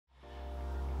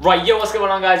Right, yo, what's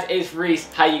going on guys? It's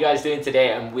Rhys. How you guys doing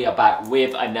today? And we are back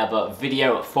with another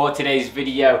video. For today's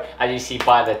video, as you see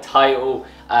by the title,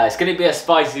 it's going to be a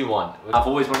spicy one. I've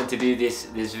always wanted to do this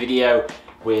video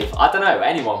with, I don't know,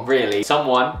 anyone really.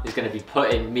 Someone is going to be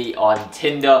putting me on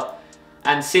Tinder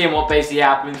and seeing what basically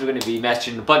happens. We're going to be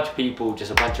messaging a bunch of people, just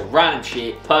a bunch of random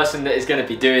shit. Person that is going to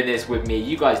be doing this with me,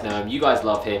 you guys know him, you guys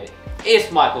love him.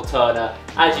 It's Michael Turner.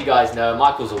 As you guys know,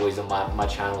 Michael's always on my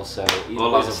channel, so he's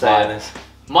always a vibe.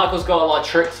 Michael's got a lot of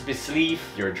tricks up his sleeve.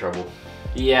 You're in trouble.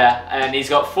 Yeah, and he's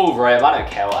got full rev. I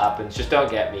don't care what happens. Just don't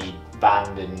get me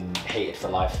banned and hated for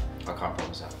life. I can't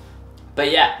promise that. But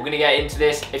yeah, we're gonna get into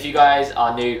this. If you guys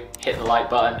are new, hit the like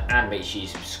button and make sure you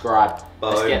subscribe.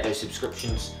 Boom. Let's get those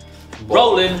subscriptions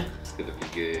rolling. It's gonna be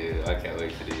good. I can't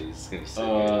wait for this. It's gonna be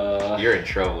so good. You're in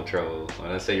trouble. When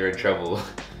I say you're in trouble,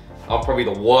 I'm probably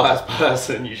the worst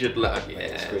person you should let.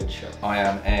 Yeah. Screenshot. I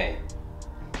am a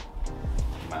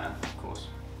man, of course.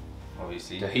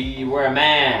 Obviously. So you were a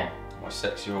man. My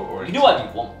sexual orientation. You can do whatever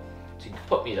you want. So you can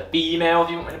put me as a female if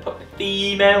you want me to put me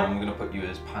female. I'm gonna put you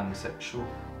as pansexual.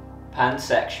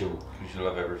 Pansexual. You should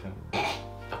love everything.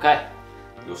 Okay.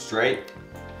 You're straight.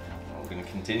 We're gonna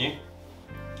continue.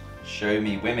 Show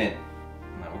me women.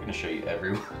 No, we're gonna show you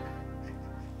everyone.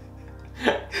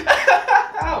 We're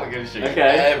gonna show you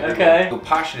everyone. Okay. Your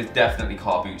passion is definitely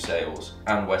car boot sales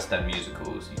and West End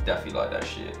musicals. You definitely like that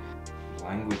shit.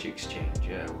 Language exchange,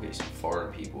 yeah, we'll get some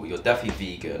foreign people. You're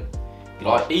definitely vegan. You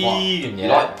like vegan, you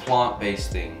like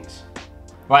plant-based things.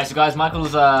 Right, so guys,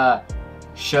 Michael's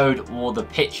showed all the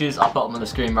pictures. I'll put them on the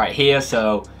screen right here.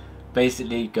 So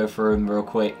basically, go through them real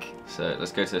quick. So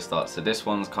let's go to the start. So this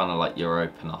one's kind of like your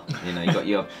opener. You know, you got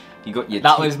your.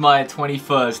 That was my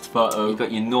 21st photo. You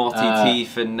got your naughty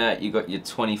teeth in that. You got your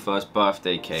 21st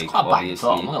birthday cake. It's quite obviously,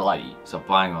 I'm not gonna lie to you. It's a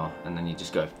banger, and then you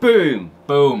just go boom,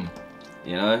 boom.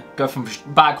 You know, go from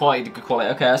bad quality to good quality.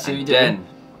 Okay, I see what you're doing. Then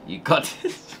you got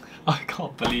this. I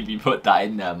can't believe you put that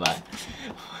in there, man.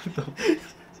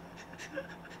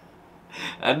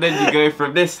 And then you go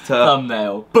from this to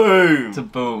thumbnail, boom, to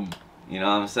boom. You know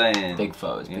what I'm saying? Big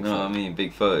photos. You know what I mean?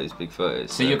 Big photos, big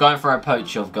photos. So you're going for a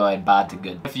approach of going bad to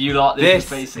good. If you like this,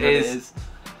 basically it is.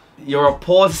 You're a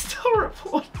porn star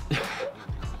report.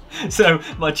 So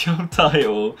my job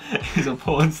title is a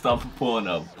porn star for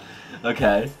Pornhub.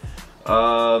 Okay.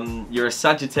 You're a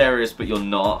Sagittarius, but you're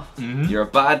not. Mm-hmm. You're a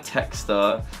bad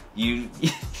texter. You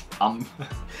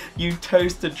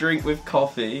toast a drink with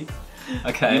coffee.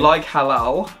 Okay. You like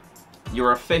halal.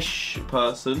 You're a fish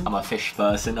person. I'm a fish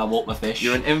person. I walk my fish.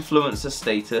 You're an influencer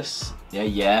status.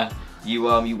 Yeah. You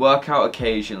work out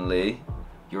occasionally.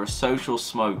 You're a social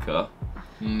smoker.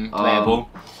 Playable.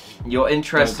 Your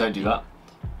interest. Don't do that.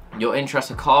 Your interests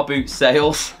are car boot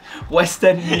sales, West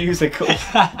End musicals,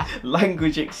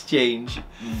 language exchange,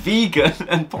 vegan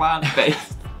and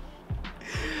plant-based.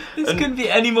 This couldn't be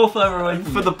any more further away.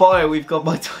 For the bio, we've got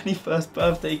my 21st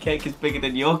birthday cake is bigger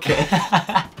than your cake.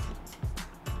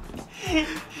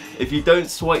 If you don't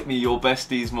swipe me, your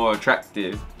bestie's more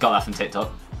attractive. Got that from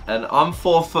TikTok. And I'm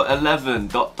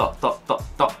 4'11", ...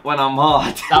 when I'm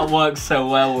hard. That works so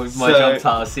well with my job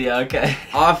task, yeah, okay.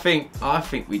 I think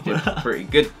we did pretty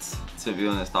good, to be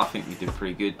honest. I think we did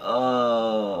pretty good.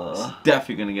 It's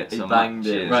definitely gonna get some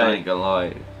matches, right. I ain't gonna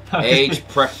lie. Age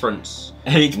preference.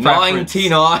 Age preference.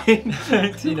 99.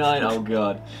 99, oh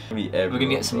god. We're gonna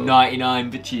get some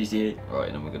 99 bitches here. Right,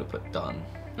 and then we're gonna put done.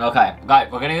 Okay, right,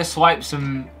 we're gonna swipe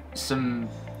some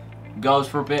girls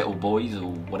for a bit, or boys,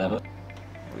 or whatever.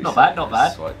 Not bad, not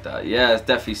bad. Swipe that. Yeah, it's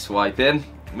definitely swiping.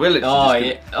 We're yeah.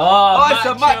 literally Oh, it's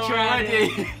a match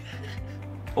already.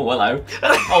 Oh, hello.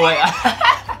 Oh,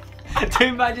 wait.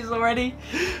 2 matches already?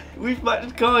 We've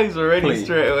matched guys already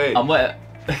straight away.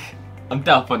 I'm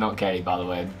definitely not gay, by the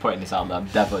way. I'm putting this out there. I'm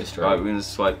definitely straight. Right, we're gonna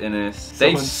swipe Innes.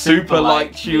 They super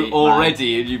liked you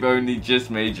already, and you've only just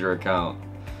made your account.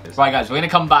 Right, guys, we're gonna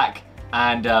come back,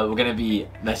 and we're gonna be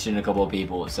messaging a couple of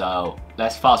people. So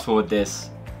let's fast forward this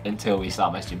until we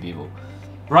start messaging people.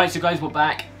 Right, so guys, we're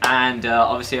back, and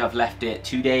obviously I've left it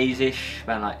 2 days-ish.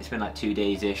 It's been like 2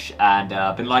 days-ish, and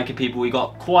I've been liking people. We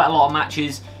got quite a lot of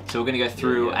matches, so we're gonna go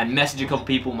through and message a couple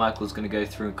people. Michael's gonna go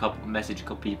through message a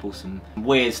couple people, some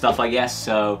weird stuff, I guess.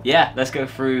 So yeah, let's go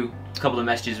through a couple of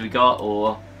messages we got,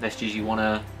 or messages you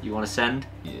wanna send.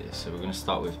 Yeah, so we're gonna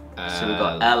start with. So we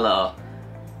got Ella.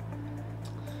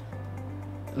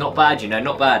 Not bad, you know,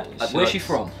 not bad. Where's she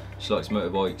from? She likes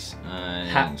motorbikes,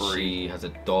 and she has a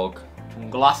dog. From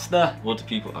Gloucester. What do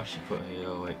people actually put here?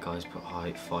 Oh wait, guys, put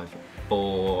height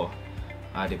 5'4".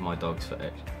 I added my dogs for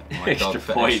extra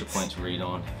points. Read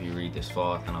on. If you read this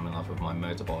far, then I'm in love with my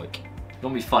motorbike. You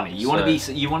want to be funny. You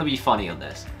want to be funny on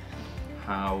this.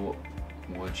 How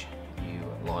would you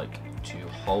like to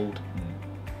hold?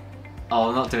 Oh,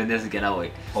 I'm not doing this again, are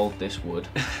we? Hold this wood.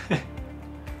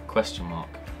 Question mark.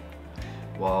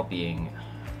 While being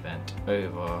bent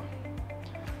over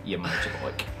your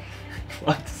motorbike.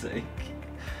 Fuck's sake.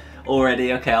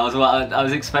 Already, okay, I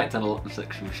was expecting a lot of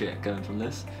sexual shit going from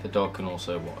this. The dog can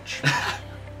also watch.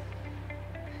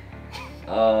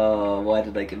 Oh, why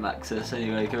did I give him access?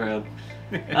 Anyway, carry on.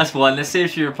 That's one. Let's see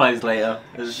if she replies later.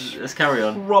 Let's carry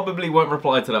on. Probably won't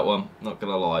reply to that one, not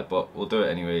gonna lie, but we'll do it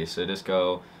anyway. So this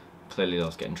girl clearly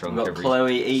loves getting drunk. We've got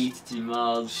Chloe, 82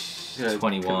 miles. She's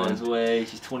 21. Away.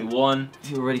 She's 21.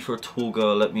 If you're ready for a tall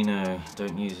girl, let me know.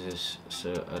 Don't use this,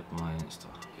 so add my Insta.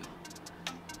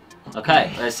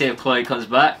 Okay, let's see if Chloe comes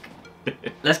back.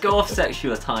 Let's go off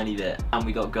sexual a tiny bit. And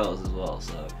we got girls as well,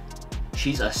 so.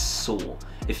 She's a sore.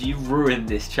 If you ruin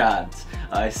this chance,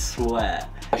 I swear.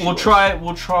 We'll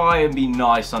try and be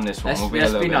nice on this one.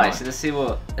 Let's be nice. Let's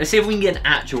see if we can get an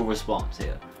actual response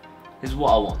here. This is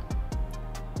what I want.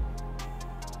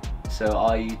 So,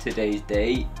 are you today's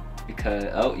date? Because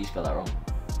oh, you spelled that wrong.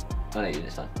 Oh no, you did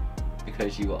this time.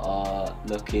 Because you are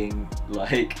looking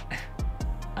like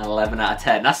an 11 out of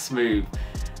 10. That's smooth.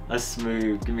 That's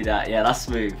smooth. Give me that. Yeah, that's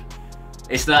smooth.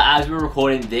 It's that as we're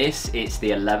recording this, it's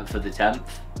the 11th of the 10th.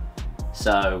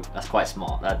 So that's quite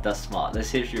smart. That's smart. Let's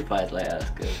see if she replies later.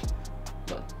 That's good.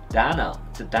 But Dana,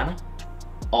 is it Dana?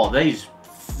 Oh, those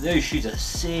shoes are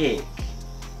sick.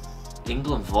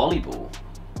 England volleyball.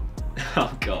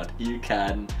 Oh god, you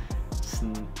can.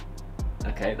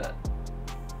 Okay, that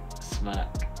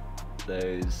smack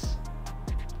those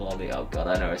volley. Oh god,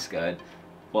 I know where it's going.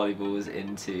 Volleyball's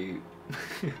into.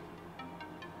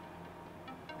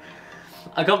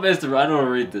 I can't miss the. I don't want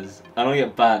to read this. I don't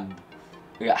get banned.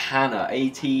 We got Hannah,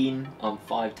 18. I'm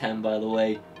 5'10", by the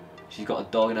way. She's got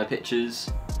a dog in her pictures.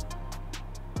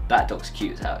 That dog's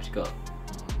cute as hell. She got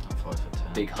I'm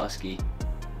 5'10". Big husky.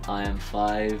 I am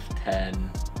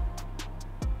 5'10".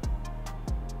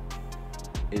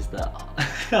 Is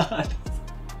that?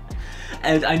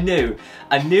 And I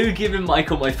knew giving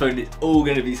Mike on my phone it's all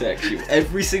gonna be sexual.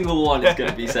 Every single one is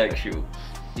gonna be sexual.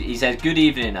 He says, "Good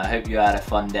evening. I hope you had a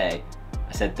fun day."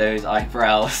 I said, "Those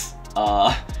eyebrows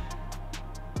are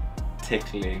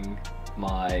tickling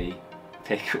my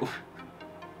pickle."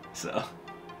 So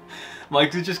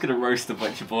Mike's just gonna roast a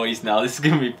bunch of boys now. This is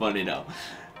gonna be funny now.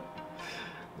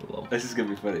 This is gonna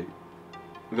be funny.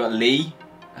 We got Lee.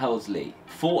 How old's Lee?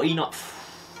 40. Not.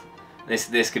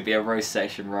 This could be a roast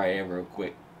section right here, real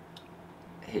quick.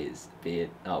 His beard.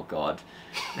 Oh god.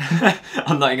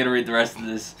 I'm not even gonna read the rest of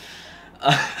this.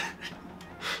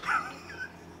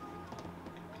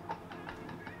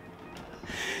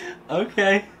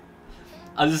 Okay.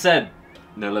 As I said,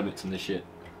 no limits on this shit.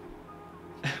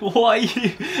 What are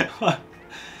you?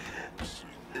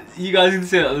 You guys can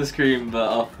see it on the screen, but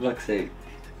oh, for fuck's sake.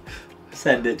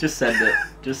 Send it, just send it.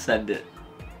 Just send it.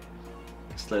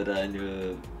 Slow down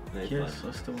your... Yes,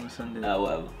 I still want to send it.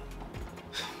 Whatever.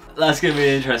 That's going to be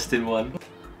an interesting one.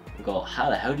 We've got, how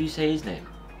the hell do you say his name?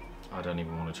 I don't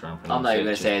even want to try and pronounce it. I'm not even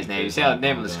going to say his name. You see our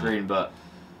name on the screen, but...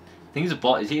 I think he's a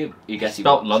bot. Is he? You guess he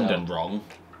spelled London wrong.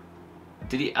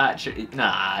 Did he actually?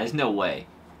 Nah, there's no way.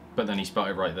 But then he spelled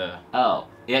it right there. Oh,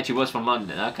 he actually was from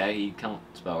London. Okay, he can't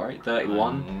spell right.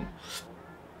 31.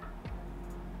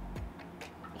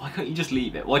 Why can't you just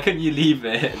leave it? Why couldn't you leave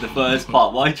it the first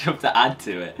part? Why do you have to add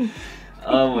to it?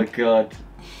 Oh my god.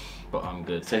 But I'm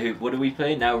good. So what do we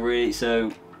play now? Really?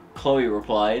 So Chloe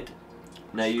replied.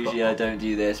 No, usually I don't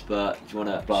do this, but do you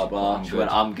wanna blah blah? She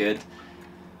went, I'm good.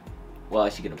 What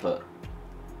else are you gonna put?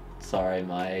 Sorry,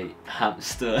 my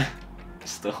hamster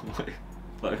stole my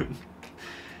phone.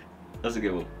 That's a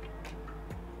good one.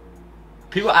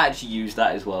 People actually use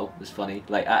that as well. It's funny.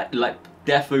 Like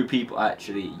defo people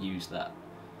actually use that.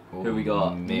 Ooh, Who we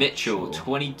got? Mitchell,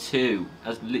 22.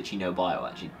 That's literally no bio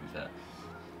actually, to be fair.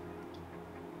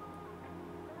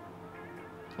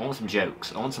 I want some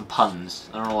jokes. I want some puns.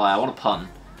 I don't know why. I want a pun.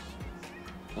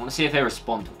 I want to see if they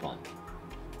respond to a pun.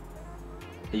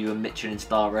 Are you a Michelin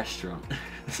star restaurant?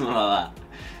 Something like that.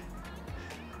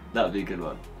 That would be a good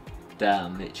one.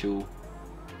 Damn, Mitchell.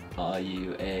 Are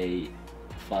you a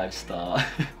 5-star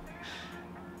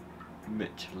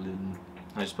Michelin?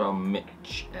 I spell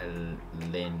Michelin.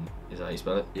 Is that how you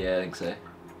spell it? Yeah, I think so.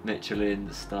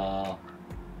 Michelin star.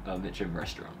 Michelin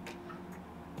restaurant.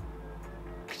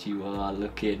 Cause you are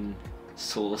looking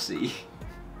saucy.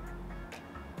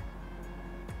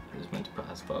 I was meant to put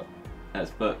as fuck. As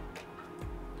fuck.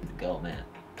 Go man.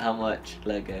 How much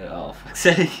Lego? Oh, fuck's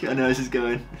sake! I know this is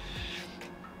going.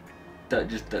 Don't.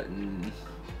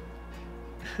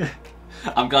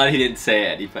 I'm glad he didn't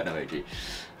say it. He put an emoji.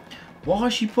 Why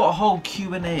she put a whole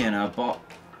Q&A in her bot?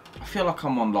 I feel like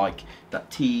I'm on like that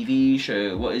TV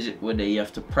show. What is it when you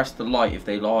have to press the light if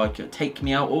they like it? Take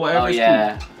me out or whatever. Oh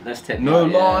yeah, let's take me no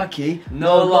out. likey, Yeah.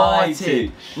 no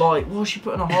likey. Like, what's she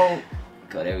putting a whole?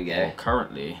 God, here we go. Well,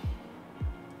 currently,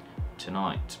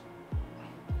 tonight,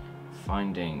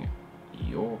 finding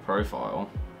your profile,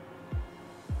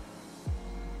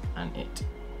 and it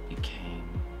became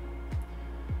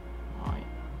my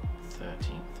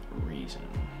 13th reason.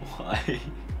 Why?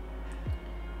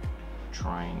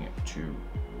 Trying to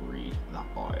read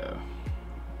that bio.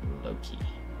 Low-key.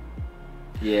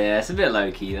 Yeah, it's a bit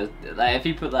low-key. Like, if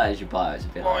you put that as your bio, it's a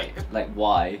bit like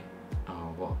why?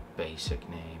 Oh, what a basic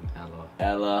name, Ella.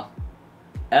 Ella.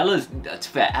 Ella's, to be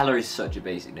fair, Ella is such a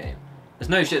basic name. There's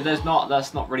no shit, that's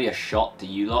not really a shot to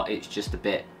you lot, it's just a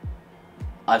bit,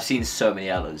 I've seen so many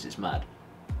Ellas, it's mad.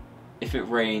 If it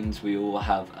rains, we all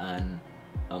have an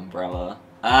umbrella.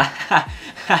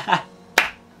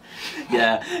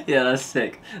 Yeah, that's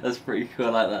sick. That's pretty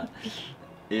cool, I like that.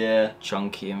 Yeah.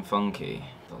 Chunky and funky.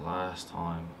 The last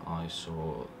time I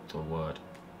saw the word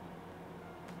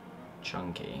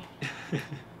chunky,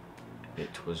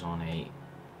 it was on a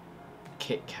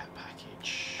Kit Kat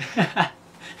package.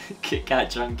 Kit Kat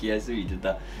chunky, I see what you did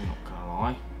that. I'm not gonna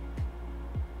lie.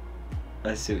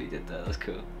 I see what you did there, that's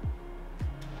cool.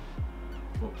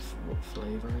 What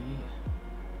flavour are you?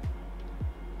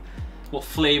 What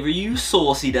flavour are you,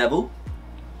 saucy devil?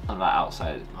 I'm like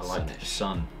outside. I like the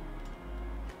sun.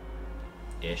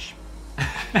 Ish.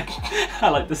 I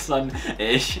like the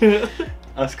sun-ish.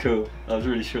 That's cool. I was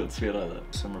really short and sweet like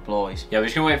that. Some replies. Yeah, we're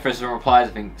just gonna wait for some replies.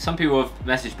 I think some people have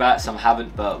messaged back, some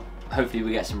haven't, but hopefully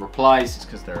we get some replies. It's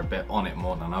because they're a bit on it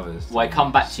more than others. Well, I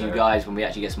come back to you guys when we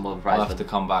actually get some more replies. I'll have to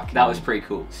come back. That was pretty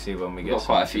cool. See when we get Got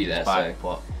quite a few there, back, so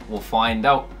but we'll find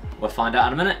out. We'll find out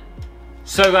in a minute.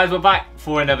 So guys, we're back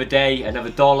for another day, another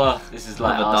dollar. This is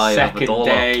like our second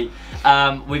day.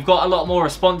 We've got a lot more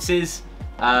responses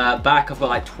back. I've got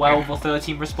like 12 or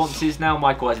 13 responses now.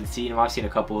 Michael hasn't seen them. I've seen a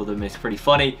couple of them. It's pretty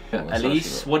funny. Yeah,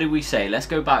 Elise, what did we say? Let's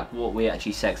go back what we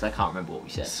actually said, because I can't remember what we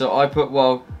said. So I put,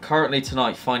 well, currently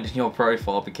tonight, finding your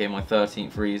profile became my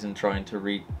 13th reason trying to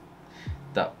read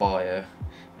that bio.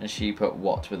 And she put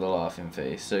what with a laughing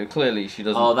face. So clearly she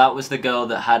doesn't... Oh, that was the girl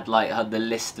that had the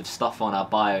list of stuff on her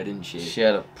bio, didn't she? She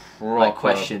had a proper, like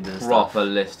questions and proper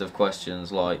list of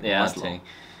questions, like, yeah, thing.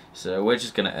 So we're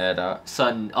just going to air that.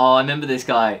 Sun. Oh, I remember this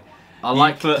guy. I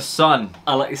like the sun.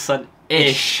 I like the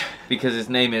sun-ish. Because his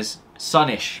name is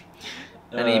Sunish.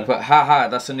 And he put, haha,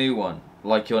 that's a new one.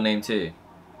 Like your name too.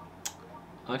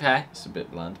 Okay. It's a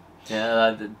bit bland.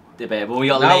 Yeah, debatable. We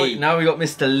got Lee. Now we got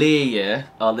Mr. Lee, yeah.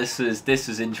 Oh, this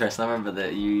was interesting. I remember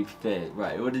that you fit.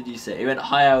 Right, what did you say? He went,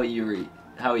 hi, how are you, Rhys?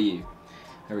 How are you?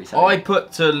 I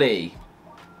put to Lee,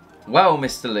 well,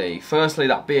 Mr. Lee, firstly,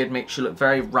 that beard makes you look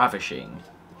very ravishing.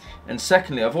 And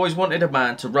secondly, I've always wanted a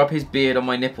man to rub his beard on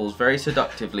my nipples very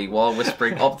seductively while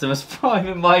whispering Optimus Prime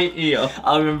in my ear.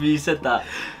 I remember you said that.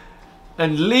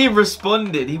 And Lee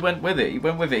responded, he went with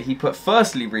it. He put,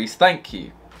 firstly, Rhys, thank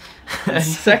you. And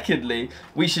secondly,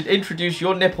 we should introduce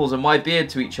your nipples and my beard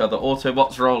to each other.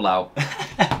 Autobots roll out.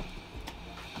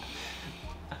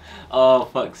 Oh,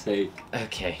 fuck's sake.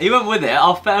 Okay. He went with it.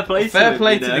 Oh, fair play to him. Fair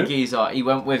play to the geezer. He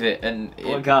went with it. And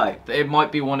what guy? It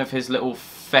might be one of his little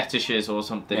fetishes or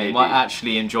something. Maybe. He might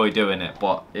actually enjoy doing it,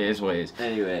 but it is what it is.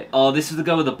 Anyway. Oh, this was the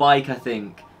guy with the bike, I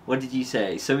think. What did you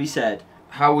say? So he said,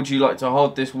 how would you like to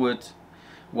hold this wood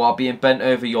while being bent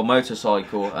over your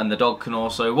motorcycle, and the dog can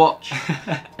also watch?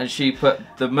 And she put,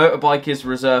 the motorbike is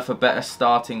reserved for better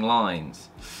starting lines.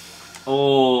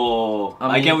 Oh, I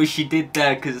mean, I get what she did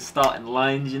there because of starting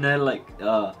lines, you know, like,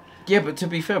 yeah, but to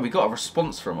be fair, we got a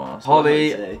response from us.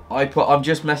 Holly, I put, I'm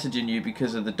just messaging you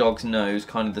because of the dog's nose,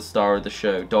 kind of the star of the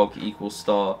show, dog equals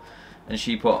star. And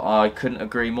she put, I couldn't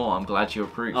agree more, I'm glad you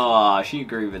approved. Oh, she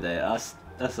agreed with it. That's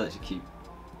actually cute.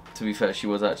 To be fair, she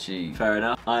was actually... Fair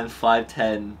enough. I'm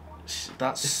 5'10".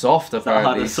 That's soft,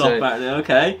 apparently. That's soft, apparently.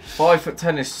 Okay.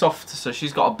 5'10" is soft, so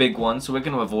she's got a big one, so we're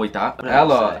going to avoid that.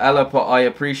 Ella put, I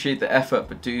appreciate the effort,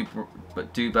 but do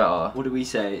better. What do we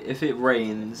say? If it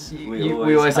rains, we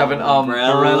always have an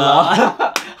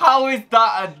umbrella. How is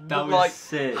that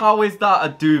sick. How is that a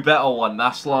do better one?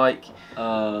 That's like...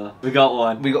 we got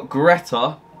one. We got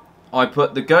Greta. I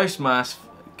put the ghost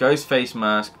face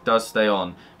mask does stay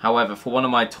on. However, for one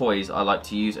of my toys, I like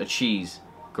to use a cheese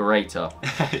grater.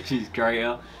 Cheese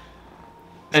grater.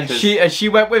 And she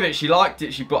went with it. She liked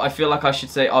it. She put, I feel like I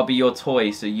should say, I'll be your toy,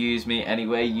 so use me any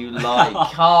way you like.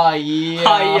 Hiya.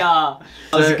 Hiya.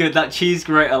 That was good. That cheese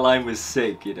grater line was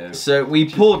sick, you know. So we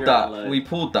pulled that. We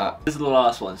pulled that. This is the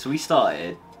last one. So we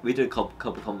started. We did a couple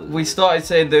of combos. We started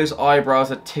saying those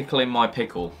eyebrows are tickling my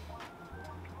pickle.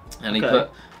 And he put,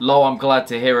 "Lol, I'm glad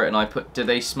to hear it." And I put, "Do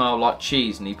they smell like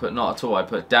cheese?" And he put, "Not at all." I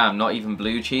put, "Damn, not even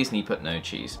blue cheese." And he put, "No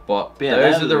cheese." But yeah,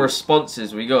 those are the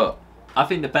responses we got. I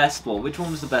think the best one. Which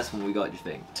one was the best one we got? Do you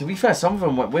think? To be fair, some of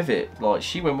them went with it. Like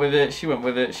she went with it. She went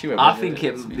with it. She went. I think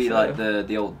it would be like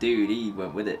the old dude. He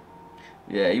went with it.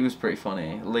 Yeah, he was pretty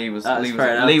funny. Lee was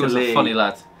a funny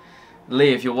lad.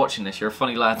 Lee, if you're watching this, you're a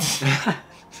funny lad.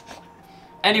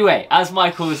 Anyway, as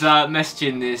Michael's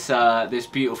messaging this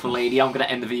beautiful lady, I'm gonna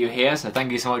end the video here. So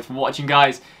thank you so much for watching,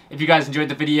 guys. If you guys enjoyed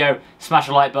the video, smash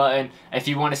the like button. If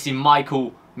you want to see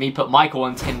me put Michael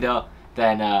on Tinder,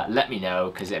 then let me know,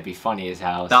 because it'd be funny as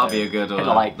hell. That'll be a good one.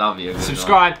 Like, that'll be a good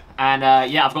subscribe, and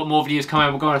yeah, I've got more videos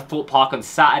coming. We're going to Thought Park on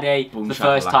Saturday for the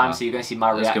first time, so you're going to see my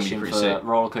reaction for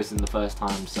roller coasters the first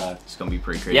time. So it's going to be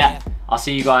pretty crazy. Yeah, I'll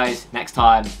see you guys next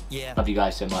time. Love you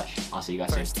guys so much. I'll see you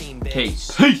guys soon.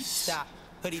 Peace. Peace.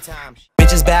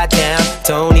 Bitches bad down,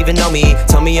 don't even know me.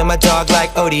 Tell me I'm a dog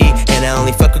like Odie, and I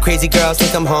only fuck with crazy girls.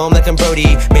 Think I'm home like I'm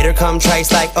Brody. Made her come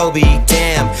trice like Obi.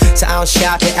 Damn, so I don't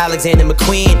shop at Alexander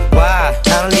McQueen. Why?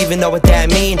 I don't even know what that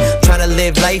mean. Trying to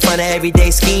live life on an everyday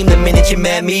scheme. The minute you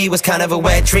met me was kind of a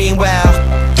wet dream. Well,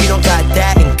 we don't got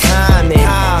that in common.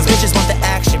 These bitches want